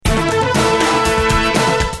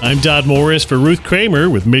I'm Dodd Morris for Ruth Kramer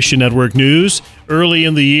with Mission Network News. Early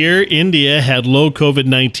in the year, India had low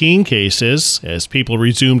COVID-19 cases. As people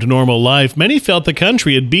resumed normal life, many felt the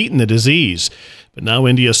country had beaten the disease. But now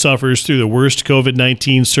India suffers through the worst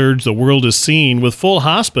COVID-19 surge the world has seen, with full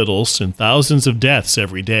hospitals and thousands of deaths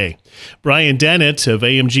every day. Brian Dennett of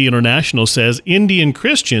AMG International says Indian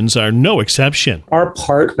Christians are no exception. Our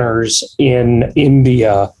partners in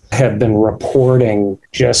India have been reporting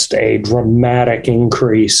just a dramatic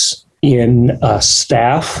increase in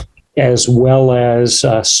staff as well as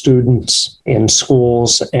students in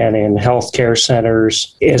schools and in healthcare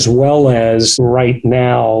centers, as well as right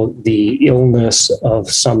now the illness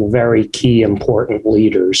of some very key important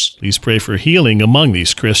leaders. Please pray for healing among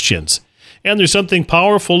these Christians. And there's something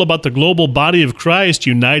powerful about the global body of Christ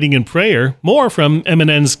uniting in prayer. More from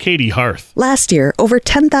MNN's Katie Harth. Last year, over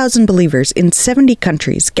 10,000 believers in 70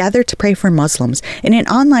 countries gathered to pray for Muslims in an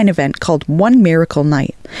online event called One Miracle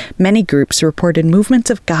Night. Many groups reported movements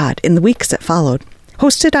of God in the weeks that followed.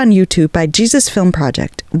 Hosted on YouTube by Jesus Film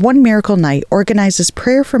Project, One Miracle Night organizes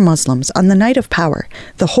prayer for Muslims on the night of power,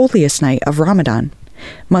 the holiest night of Ramadan.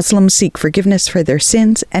 Muslims seek forgiveness for their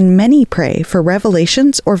sins, and many pray for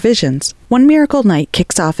revelations or visions. One Miracle Night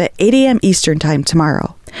kicks off at 8 a.m. Eastern Time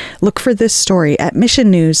tomorrow. Look for this story at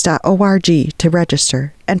missionnews.org to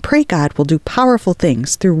register, and pray God will do powerful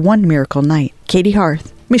things through One Miracle Night. Katie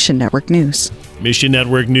Harth, Mission Network News. Mission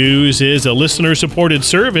Network News is a listener-supported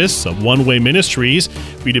service of One Way Ministries.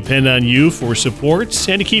 We depend on you for support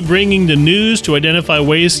and to keep bringing the news to identify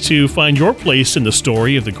ways to find your place in the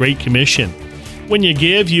story of the Great Commission. When you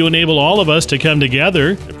give, you enable all of us to come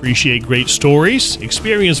together, appreciate great stories,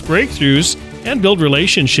 experience breakthroughs, and build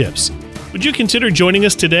relationships. Would you consider joining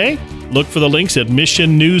us today? Look for the links at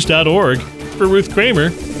missionnews.org. For Ruth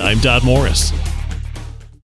Kramer, I'm Dodd Morris.